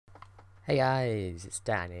Hey guys, it's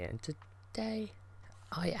Dan here, and today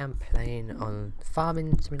I am playing on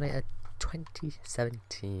Farming Simulator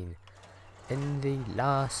 2017. In the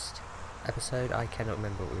last episode, I cannot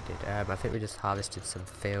remember what we did. I think we just harvested some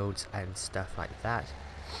fields and stuff like that.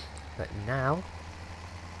 But now,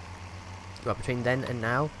 well, between then and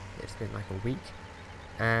now, it's been like a week,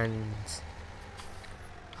 and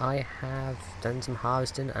I have done some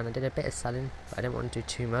harvesting and I did a bit of selling, but I didn't want to do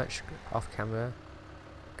too much off camera.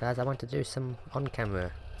 Guys, I want to do some on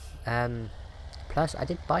camera. Plus I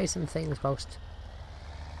did buy some things whilst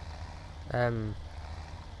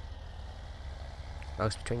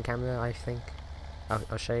between camera, I think.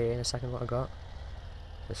 I'll show you in a second what I got.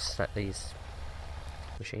 Just set these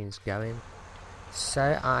machines going.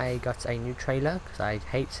 So I got a new trailer because I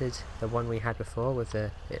hated the one we had before with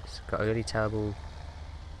it's got a really terrible,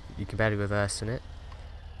 you can barely reverse in it.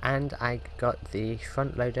 And I got the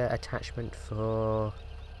front loader attachment for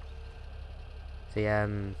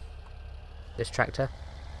the this tractor.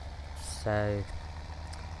 So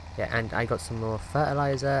yeah, and I got some more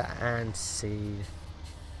fertilizer and seed,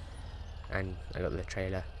 and I got the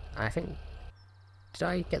trailer. I think, did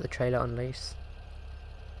I get the trailer on lease?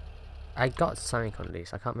 I got something on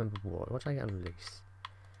lease, I can't remember what did I get on lease?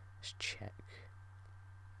 Let's check.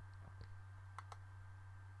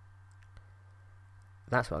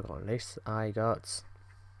 That's what I got on lease. I got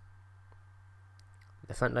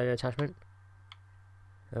the front loader attachment.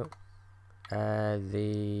 Oh,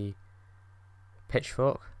 the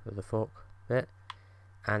pitchfork, or the fork bit,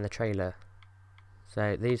 and the trailer.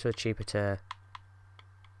 So these were cheaper to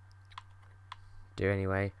do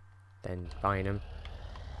anyway than buying them.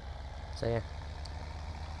 So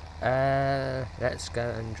yeah, let's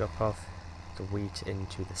go and drop off the wheat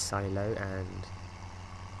into the silo, and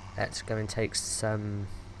let's go and take some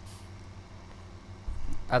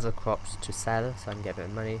other crops to sell so I can get a bit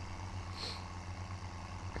of money.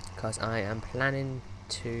 Because I am planning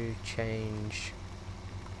to change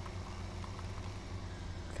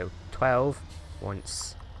field 12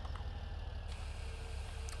 once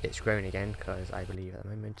it's grown again, because I believe at the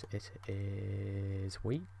moment it is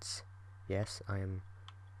wheat. Yes, I am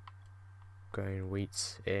growing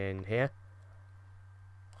wheat in here.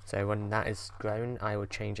 So when that is grown, I will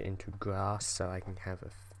change it into grass so I can have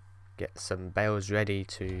get some bales ready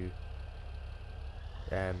to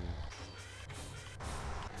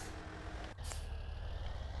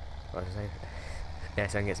what was I saying? Yeah,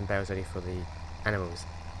 so I can get some bales ready for the animals.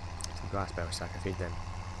 Some grass bales so I can feed them.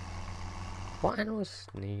 What animals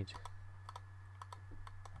need?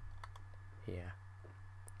 Yeah.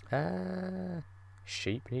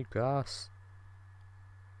 Sheep need grass.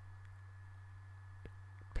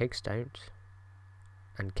 Pigs don't.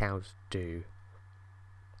 And cows do.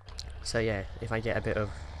 So yeah, if I get a bit of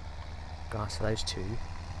grass for those two,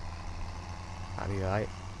 that'll be right.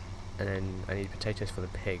 And then I need potatoes for the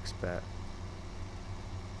pigs, but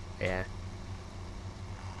yeah,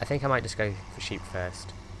 I think I might just go for sheep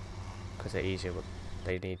first because they're easier.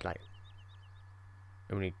 They need like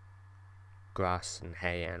only grass and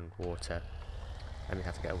hay and water. I mean,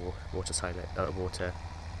 have to get a water silo, water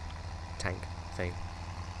tank thing.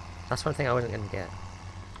 That's one thing I wasn't going to get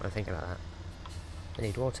when I think about that. I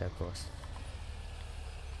need water, of course.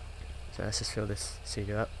 So let's just fill this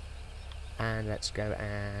seeder up. And let's go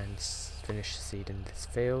and finish seeding this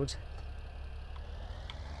field.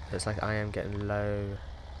 Looks like I am getting low.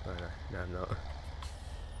 Oh no, I'm not.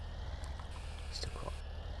 Still got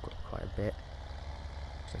quite a bit.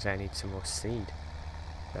 So I say I need some more seed.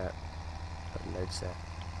 But got loads there.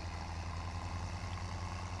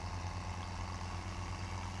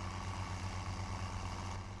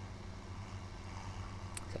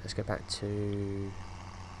 So let's go back to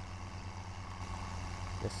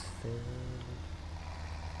this field.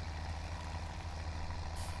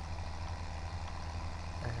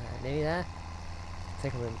 Nearly there. I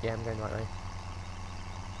think I'm going the right way.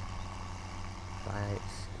 Right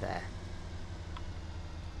there.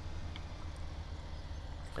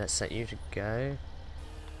 Let's set you to go.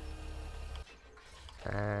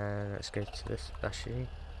 And let's go to this actually.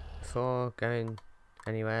 Before going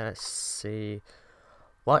anywhere, let's see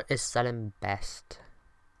what is selling best.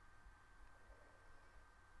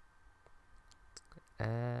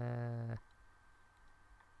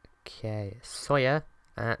 Okay, soya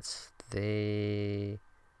at the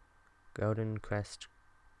Golden Rest.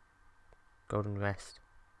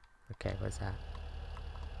 Okay, where's that?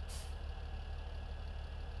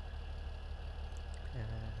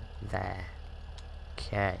 There.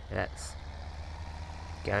 Okay, let's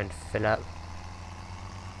go and fill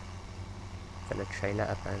the trailer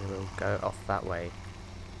up, and we'll go off that way.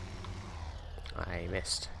 I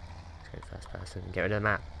missed. go first person. Get rid of the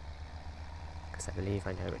map. Because I believe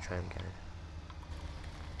I know which way I'm going.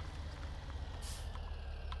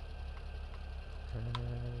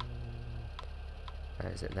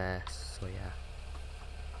 Where is it there? So yeah.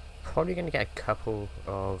 Probably going to get a couple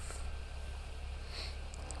of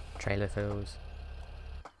trailer fills.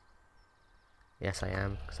 Yes I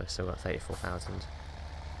am, because I've still got 34,000.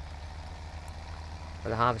 But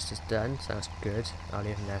the harvest is done, so that's good. I'll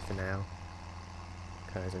leave them there for now.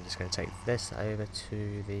 Because I'm just going to take this over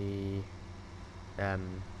to the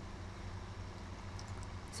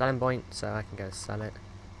selling point, so I can go sell it.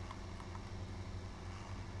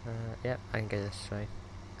 Yep, I can go this way.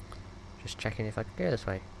 Just checking if I can go this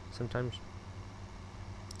way. Sometimes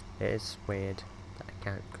it is weird that I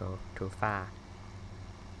can't go too far.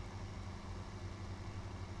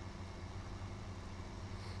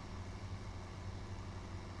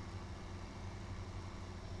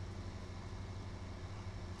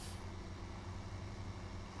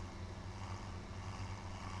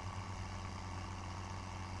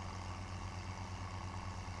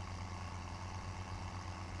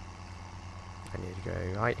 I need to go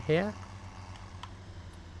right here.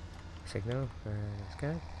 Signal, let's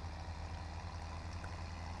go.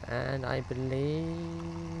 And I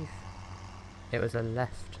believe it was a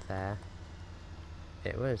left there.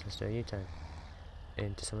 It was, let's do a U-turn.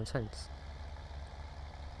 Into someone's fence.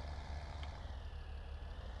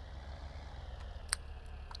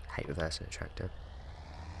 Hate reversing a tractor.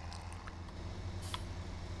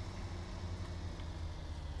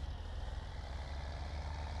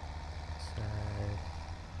 So,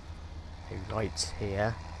 right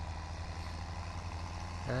here.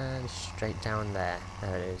 And straight down there.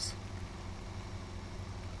 There it is.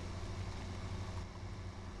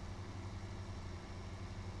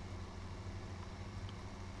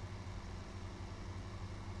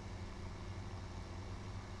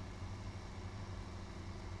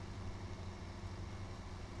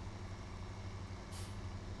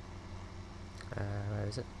 Where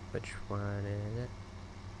is it? Which one is it?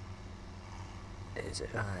 Is it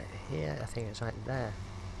right here? I think it's right there.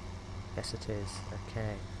 Yes it is.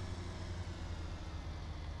 Okay.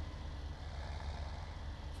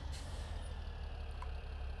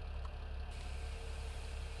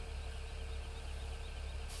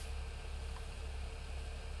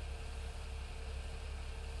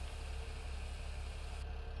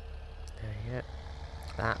 There you go.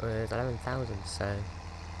 That was 11,000, so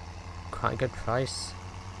quite a good price.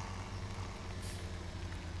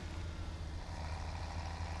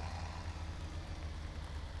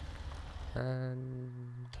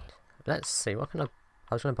 And let's see, what can I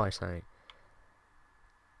was going to buy something.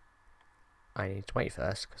 I need to wait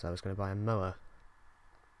first because I was going to buy a mower.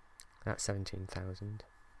 That's 17,000.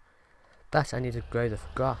 But I need to grow the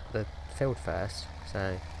field first,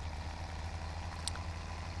 so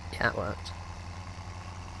yeah, that worked.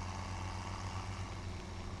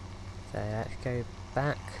 So let's go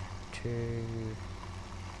back to the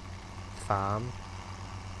farm.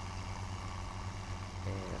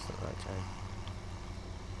 Yeah, that's not the right time.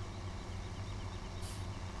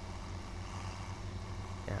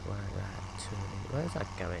 Yeah, where's that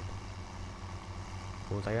going?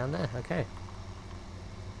 All the way down there, okay.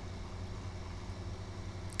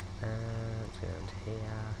 Let's go down to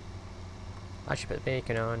here. I should put the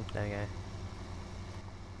beacon on, there we go.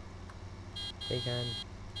 Beacon.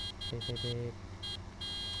 Beep, beep, beep.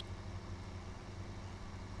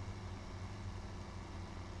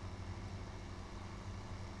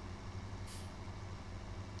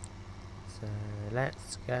 So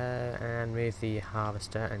let's go and move the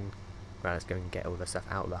harvester and well, let's go and get all the stuff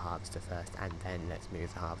out of the harvester first and then let's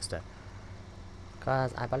move the harvester.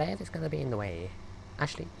 Because I believe it's going to be in the way.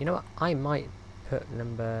 Actually, you know what? I might put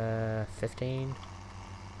number 15,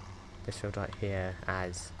 this field right here,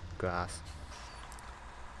 as grass.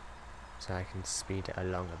 So I can speed it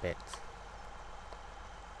along a bit.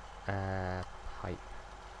 Pipe.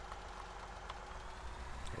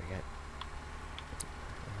 There we go.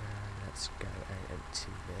 Let's go and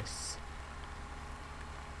empty this.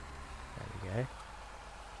 There we go.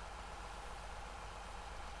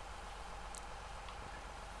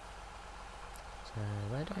 So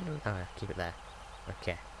where do I know? Oh, keep it there.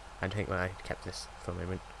 Okay. I don't think I kept this for a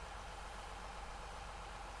moment.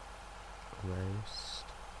 Almost.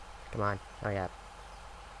 Come on. Oh yeah.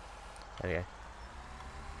 There we go.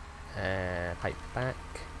 Pipe back.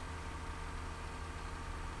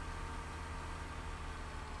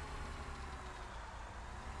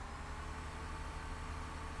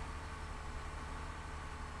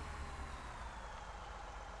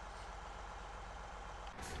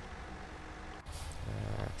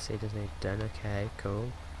 Seed doesn't need done. Okay,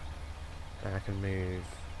 cool. And I can move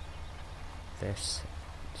this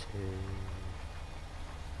to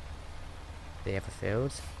the other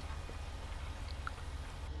fields.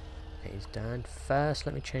 He's done. First,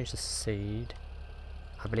 let me change the seed.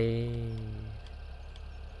 I believe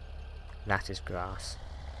that is grass.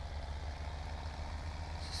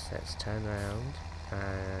 So let's turn around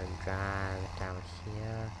and drag it down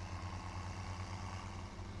here.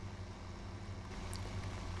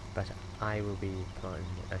 But I will be planting.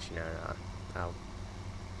 Actually, no. I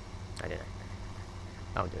don't know.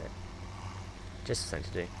 I'll do it. Just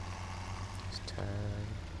something to do. Just turn.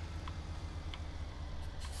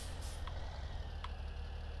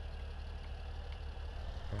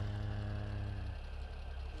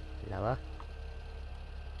 Lower.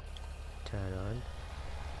 Turn on.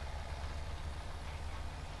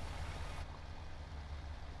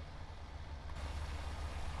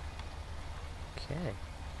 Okay.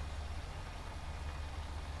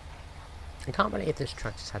 I can't believe this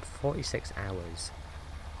track just had 46 hours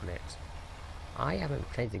on it. I haven't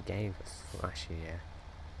played the game for, actually, yeah.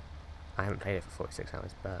 I haven't played it for 46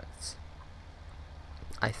 hours, but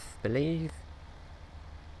I believe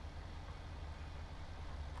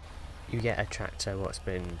you get a tractor what's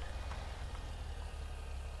been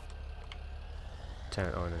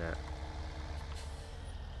turned on and that.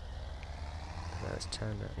 Let's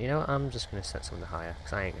turn that. You know what? I'm just going to set something higher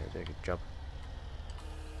because I ain't going to do a good job.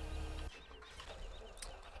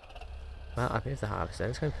 Well, I've moved the harvester.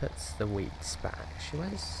 Let's go put the wheats back. Actually,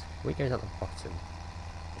 where's wheat goes at the bottom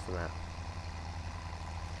from that?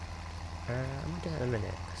 I'm going to do that in a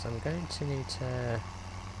minute because I'm going to need to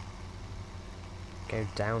go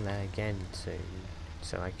down there again soon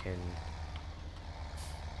so I can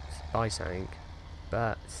buy something.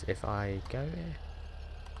 But if I go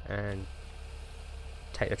and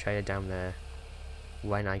take the trailer down there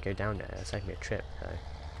when I go down there, it'll save me a trip though.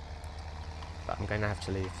 But I'm going to have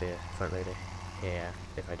to leave the front loader here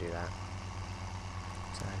if I do that.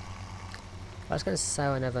 So I was going to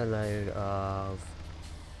sell another load of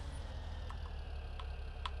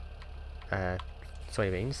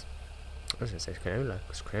soybeans. I was going to say canola,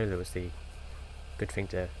 because canola was the good thing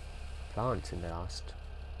to plant in the last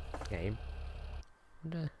game.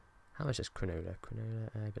 And, how much is canola? Canola,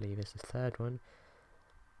 I believe, is the third one.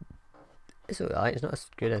 It's alright, it's not as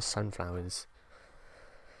good as sunflowers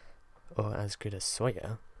or as good as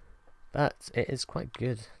soya, but it is quite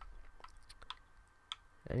good.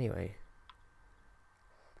 Anyway,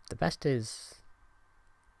 the best is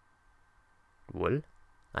wool,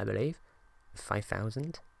 I believe,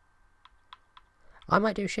 5,000. I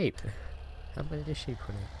might do sheep. I'm going to do sheep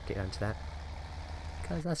when I get onto that,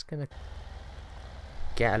 because that's going to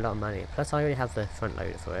get a lot of money. Plus I already have the front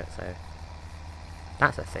loader for it, so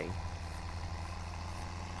that's a thing.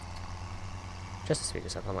 Just to speed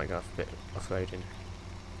this up, I might go off a bit off-roading.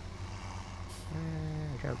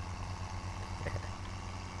 Jump. Yeah.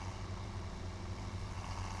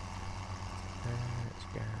 Let's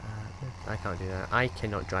go I can't do that. I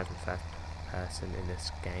cannot drive in first person in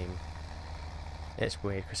this game. It's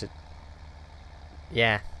weird because it...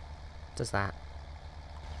 yeah, does that.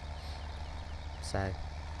 So...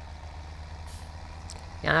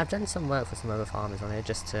 yeah, I've done some work for some other farmers on here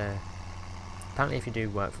just to... apparently if you do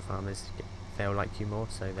work for farmers, they'll like you more,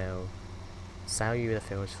 so they'll sell you the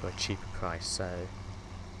fields for a cheaper price. So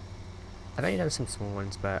I've only done some small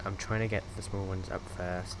ones, but I'm trying to get the small ones up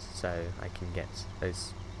first so I can get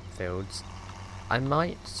those fields. I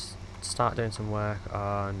might start doing some work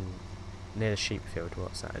on near the sheep field,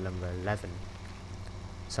 what's that, number 11,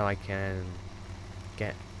 so I can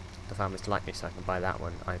get the farmers to like me so I can buy that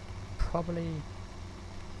one. I probably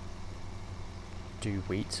do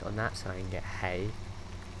wheat on that so I can get hay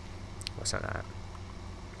or something like that.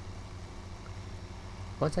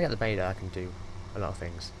 Once I get the beta I can do a lot of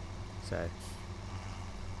things, so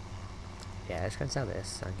yeah, let's go and sell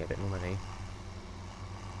this and get a bit more money.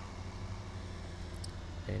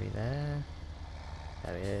 Nearly there.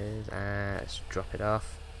 There it is, and let's drop it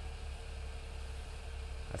off.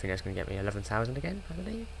 I think that's going to get me 11,000 again, I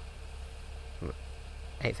believe.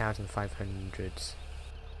 8,500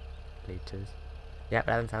 litres. Yep,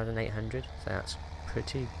 11,800, so that's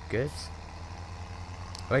pretty good.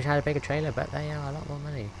 I wish I had a bigger trailer, but they are a lot more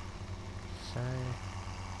money. So,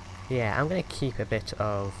 yeah, I'm going to keep a bit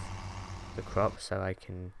of the crop so I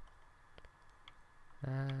can...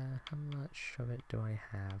 how much of it do I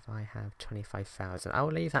have? I have 25,000. I'll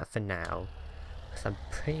leave that for now, because I'm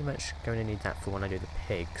pretty much going to need that for when I do the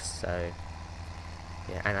pigs, so...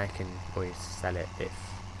 yeah, and I can always sell it if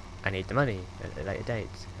I need the money at a later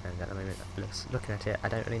date. And at the moment, looking at it, I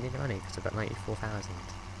don't really need the money, because I've got 94,000.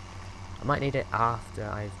 I might need it after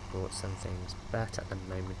I've bought some things, but at the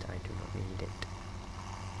moment I do not need it.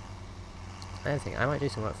 Another thing, I might do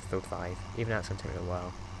some work for Field 5, even though it's going to take me a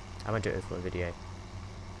while. I won't do it for a video.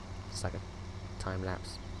 It's like a time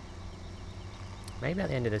lapse. Maybe at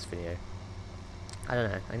the end of this video. I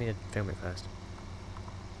don't know, I need to film it first.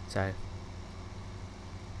 So.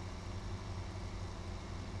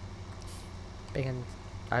 Big end.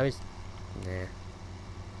 I always. Nah.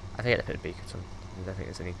 I think I put a beacons on. I don't think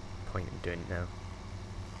there's any point in doing it now.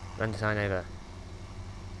 Run design over.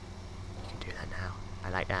 You can do that now. I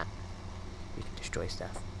like that. You can destroy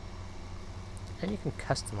stuff. And you can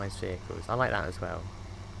customize vehicles. I like that as well.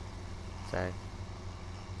 So.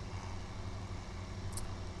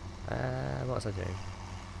 What was I doing?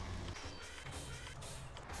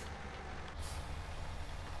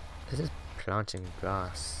 This is planting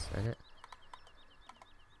grass, isn't it?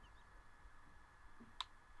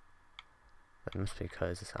 That must be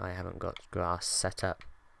because I haven't got grass set up.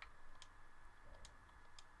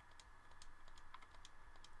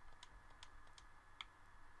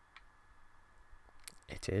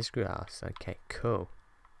 It is grass. Okay, cool.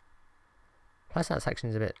 Plus that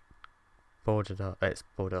section's a bit bordered off. It's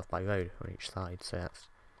bordered off by road on each side, so that's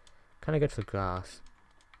kind of good for grass.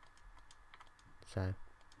 So,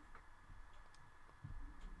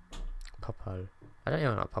 popole. I don't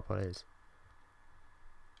even know what popole is.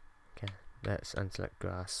 Okay, let's unselect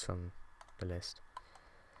grass from the list.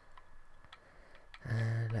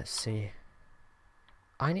 Let's see.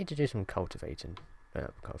 I need to do some cultivating.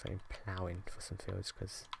 Ploughing for some fields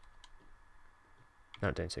because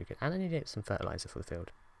not doing so good. And I need to get some fertilizer for the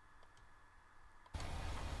field.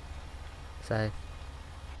 So,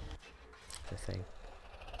 the thing.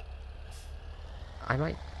 I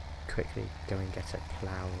might quickly go and get a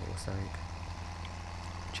plough or something.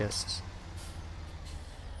 Just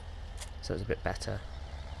so it's a bit better.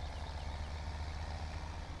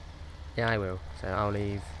 Yeah, I will. So I'll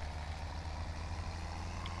leave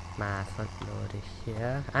my front loader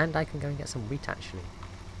here, and I can go and get some wheat actually.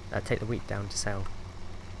 Take the wheat down to sell.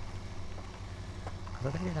 I'm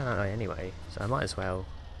going to go down that way anyway, so I might as well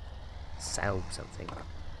sell something.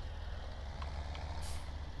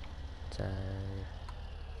 So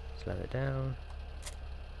slow it down,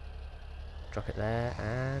 drop it there,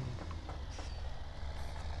 and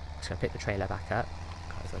I'm just going to pick the trailer back up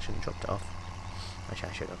because I shouldn't have dropped it off. Actually,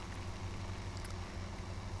 I should have.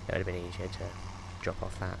 It would have been easier to drop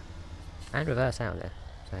off that and reverse out there.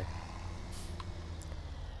 So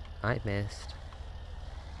I missed.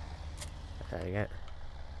 There we go.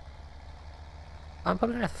 I'm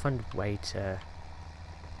probably gonna have to find a way to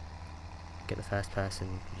get the first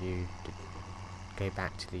person view to go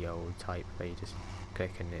back to the old type where you just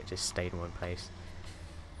click and it just stayed in one place.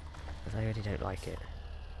 Because I really don't like it.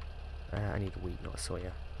 I need wheat, not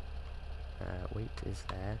soya. Wheat is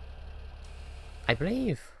there. I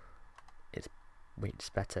believe wheat's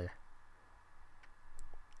better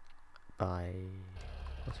by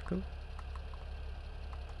what's it called?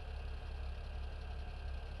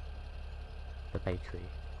 The bakery.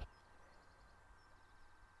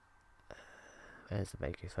 Where's the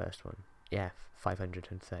bakery first one? Yeah,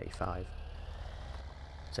 535.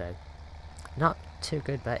 So not too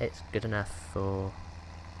good, but it's good enough for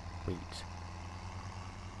wheat.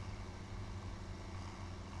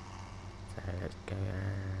 So let's go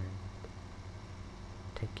and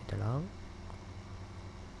take it along.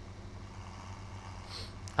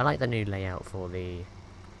 I like the new layout for the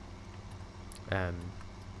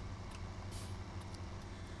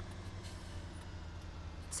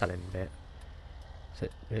selling bit. So,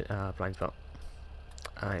 blind spot.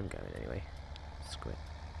 I'm going anyway. Screw it.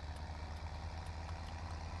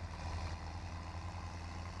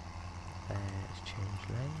 Let's change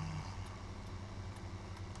lanes.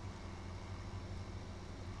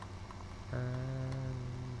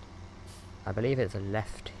 And I believe it's a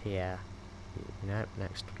left here. Nope,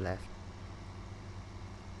 next left.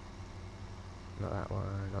 Not that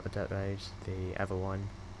one, not the dirt roads, the other one,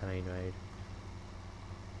 the main road.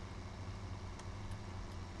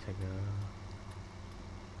 Signal.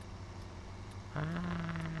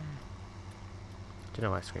 Don't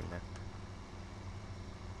know why I screamed there.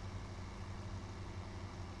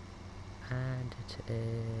 And it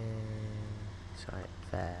is right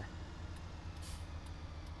there.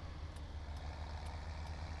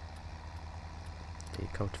 The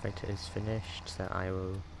cultivator is finished, so I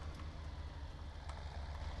will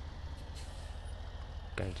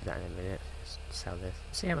go and do that in a minute. Just sell this.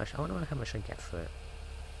 See how much. I wonder how much I get for it.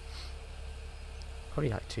 Probably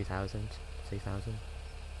like 2,000, 3,000.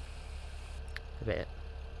 A bit.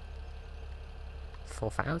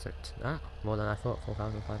 4,000. Ah, more than I thought.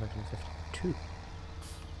 4,552.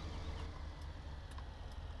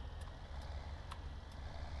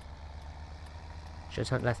 Should have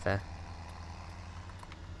turned left there.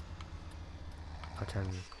 I'll turn.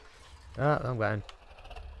 Oh, I'm going.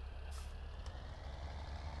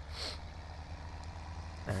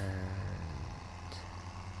 And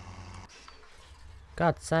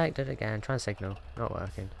God's sake, did it again. Try and signal. Not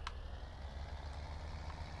working.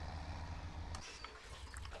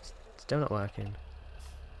 Still not working.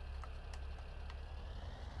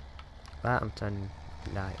 But I'm turning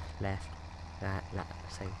right, left, right,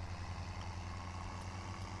 same.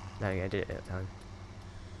 There we go, I did it at the time.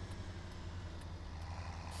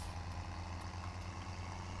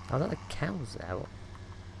 Oh, that the cows there. What?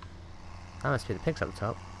 That must be the pigs up the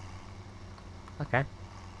top. Okay.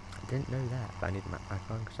 I didn't know that, but I need the map back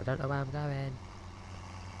on because I don't know where I'm going.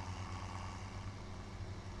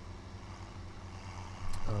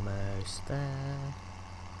 Almost there.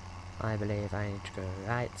 I believe I need to go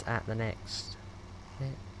right at the next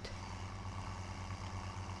bit.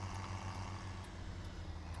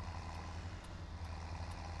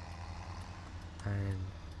 And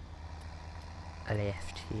a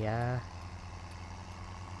left here.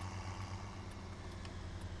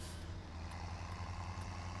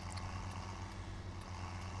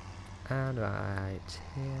 And right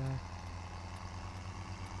here.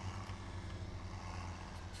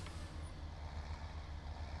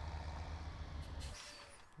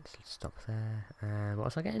 Let's stop there. And what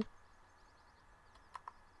was I getting?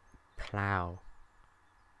 Plough.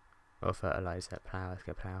 Or fertiliser. Plough. Let's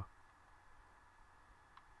go plough.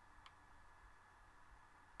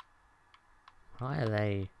 Why are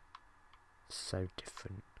they so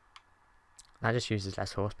different? That just uses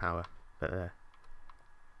less horsepower, but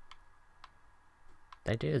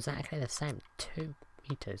they do exactly the same. 2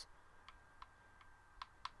 meters.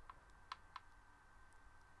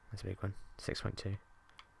 That's a big one. 6.2.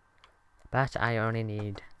 But I only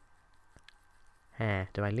need hair.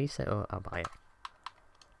 Do I lease it or I'll buy it?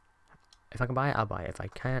 If I can buy it, I'll buy it. If I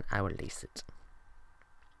can't, I will lease it.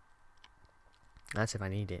 That's if I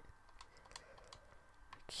need it.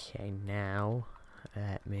 Okay, now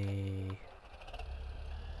let me.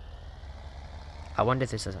 I wonder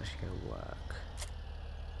if this is actually going to work.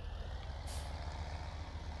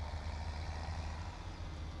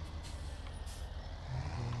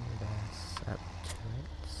 That's up to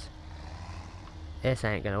it. This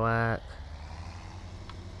ain't going to work.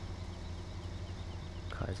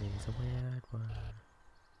 Because he's a weird one.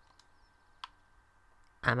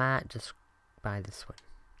 I might just buy this one.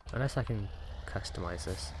 Unless I can customize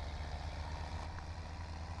this.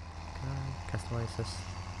 Can I customize this?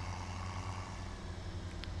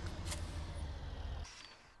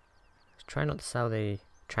 Try not to sell the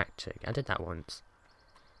tractor. I did that once.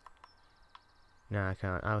 No, I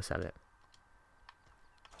can't. I'll sell it.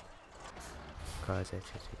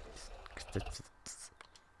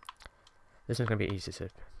 This one's going to be easy to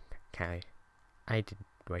carry. I did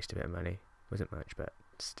waste a bit of money. Wasn't much, but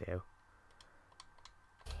still.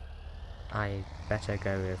 I better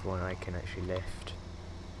go with one I can actually lift.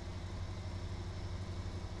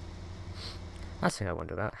 That's the thing I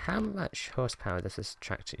wonder about. How much horsepower does this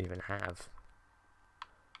tractor even have?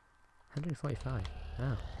 145.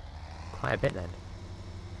 Oh. Quite a bit then.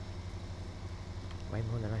 Way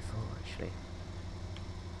more than I thought, actually.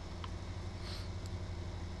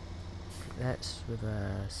 Let's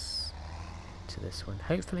reverse to this one.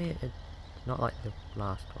 Hopefully it's not like the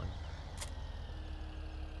last one.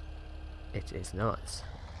 It is not.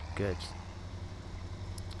 Good.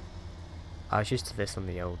 I was used to this on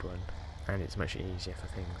the old one, and it's much easier for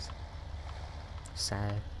things. So,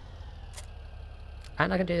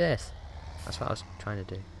 and I can do this. That's what I was trying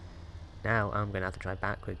to do. Now I'm going to have to try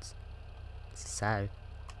backwards. So,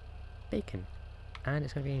 beacon. And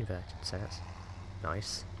it's going to be inverted, so that's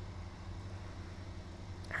nice.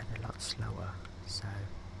 And a lot slower, so.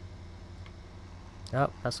 Oh,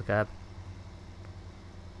 that's the curb.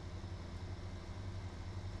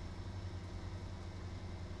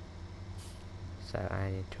 So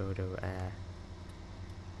I need to do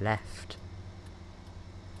left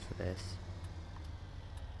for this.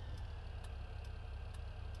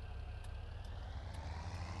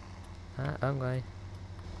 I'm going.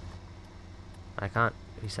 I can't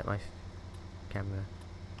reset my camera.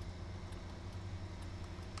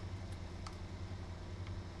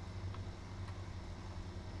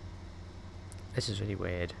 This is really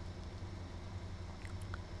weird.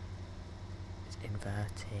 It's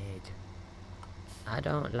inverted. I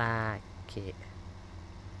don't like it.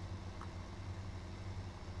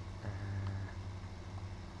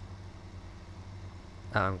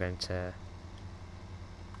 Oh, I'm going to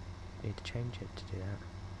need to change it to do that.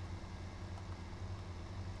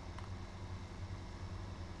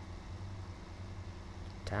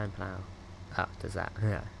 Turn plow. Oh, does that?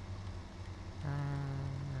 Yeah.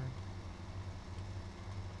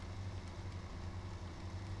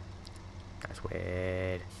 That's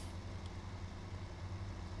weird.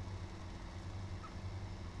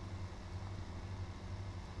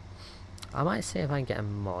 I might see if I can get a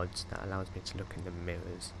mod that allows me to look in the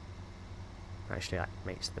mirrors. Actually, that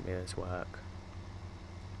makes the mirrors work.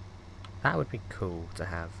 That would be cool to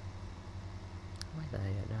have. Am I there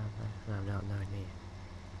yet? No, I'm nowhere near.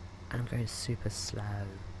 And I'm going super slow.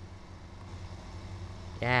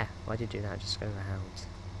 Yeah, why'd you do that? Just go to the hounds.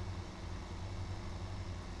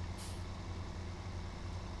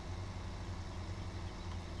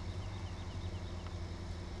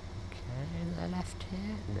 Okay, the left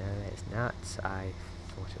here? No, it's not. I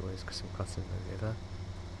thought it was because I'm crossing the river.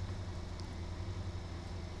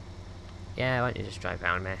 Yeah, why don't you just drive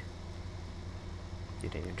around me? You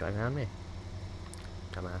didn't even drive around me.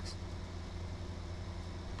 Dumbass.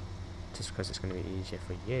 Just because it's going to be easier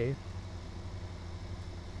for you,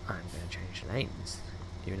 I'm going to change lanes.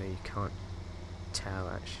 Even though you can't tell,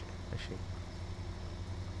 actually.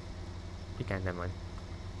 You can, never mind.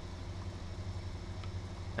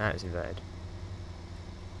 That was inverted.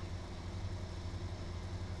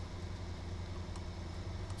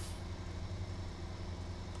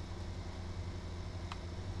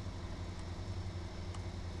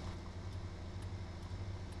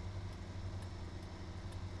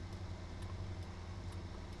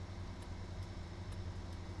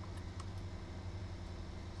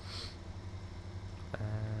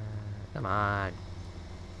 Come on.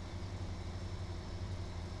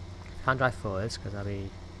 Can't drive forwards because I'll be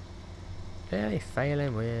really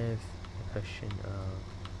failing with the pushing of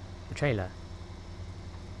the trailer.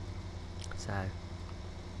 So.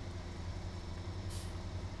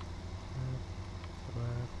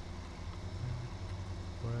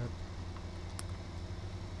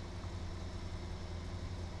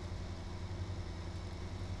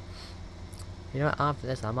 You know what, after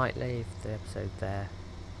this I might leave the episode there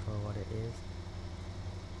for what it is.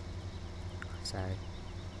 So,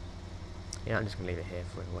 yeah, I'm just going to leave it here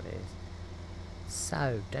for what it is.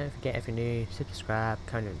 So, don't forget, if you're new, subscribe,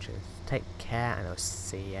 comment, interest. Take care, and I'll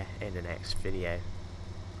see you in the next video.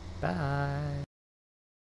 Bye!